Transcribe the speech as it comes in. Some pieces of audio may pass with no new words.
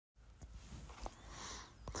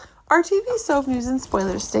Our TV soap news and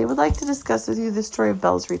spoilers today would like to discuss with you the story of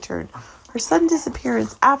Belle's return, her sudden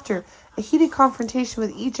disappearance after a heated confrontation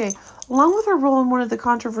with EJ, along with her role in one of the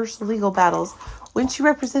controversial legal battles when she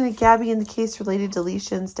represented Gabi in the case related to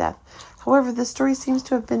Shin's death. However, this story seems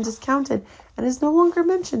to have been discounted and is no longer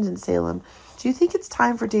mentioned in Salem. Do you think it's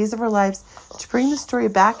time for Days of Our Lives to bring the story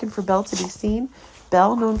back and for Belle to be seen?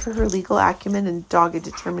 Belle, known for her legal acumen and dogged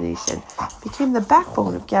determination, became the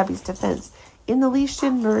backbone of Gabi's defense in the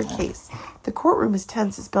Shin murder case. The courtroom is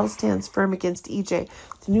tense as Belle stands firm against EJ,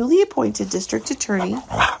 the newly appointed district attorney,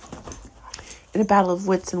 in a battle of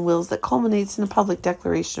wits and wills that culminates in a public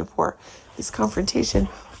declaration of war. This confrontation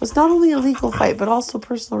was not only a legal fight, but also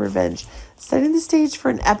personal revenge, setting the stage for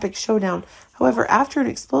an epic showdown. However, after an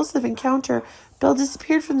explosive encounter, Belle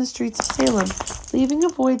disappeared from the streets of Salem, leaving a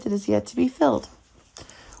void that is yet to be filled.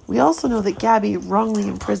 We also know that Gabi, wrongly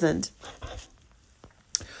imprisoned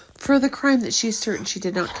for the crime that she is certain she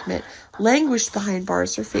did not commit, languished behind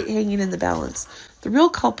bars, her fate hanging in the balance. The real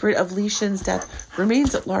culprit of Shin's death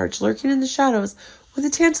remains at large, lurking in the shadows, with a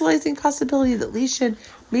tantalizing possibility that Shin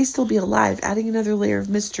may still be alive, adding another layer of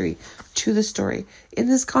mystery to the story. In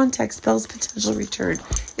this context, Belle's potential return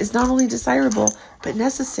is not only desirable, but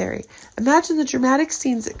necessary. Imagine the dramatic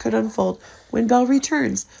scenes that could unfold when Belle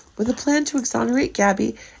returns, with a plan to exonerate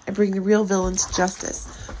Gabi and bring the real villains to justice.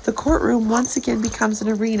 The courtroom once again becomes an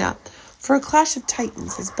arena for a clash of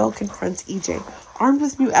titans as Belle confronts EJ. Armed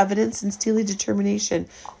with new evidence and steely determination,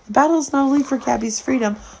 the battle is not only for Gabi's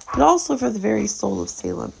freedom, but also for the very soul of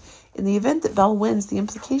Salem. In the event that Belle wins, the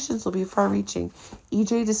implications will be far-reaching.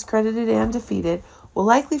 EJ, discredited and defeated, will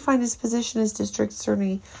likely find his position as district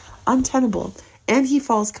attorney untenable, and he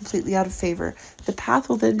falls completely out of favor. The path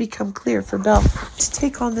will then become clear for Belle to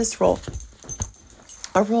take on this role,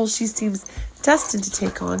 a role she seems destined to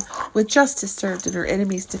take on, with justice served and her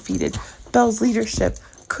enemies defeated. Belle's leadership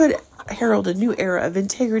could herald a new era of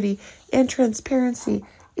integrity and transparency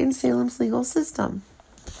in Salem's legal system.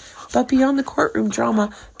 But beyond the courtroom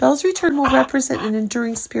drama, Belle's return will represent an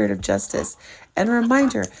enduring spirit of justice and a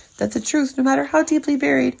reminder that the truth, no matter how deeply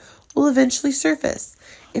buried, will eventually surface.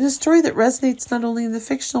 In a story that resonates not only in the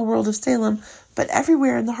fictional world of Salem, but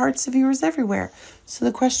everywhere in the hearts of viewers everywhere. So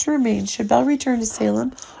the question remains, should Belle return to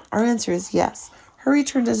Salem? Our answer is yes. Her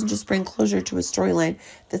return doesn't just bring closure to a storyline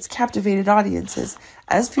that's captivated audiences.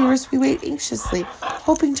 As viewers, we wait anxiously,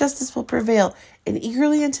 hoping justice will prevail and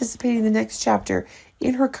eagerly anticipating the next chapter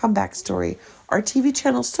in her comeback story. Our TV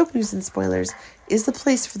channel Soap News and Spoilers is the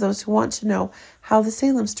place for those who want to know how the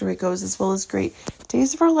Salem story goes, as well as great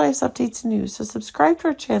Days of Our Lives updates and news. So subscribe to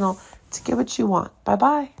our channel to get what you want.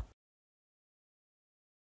 Bye-bye.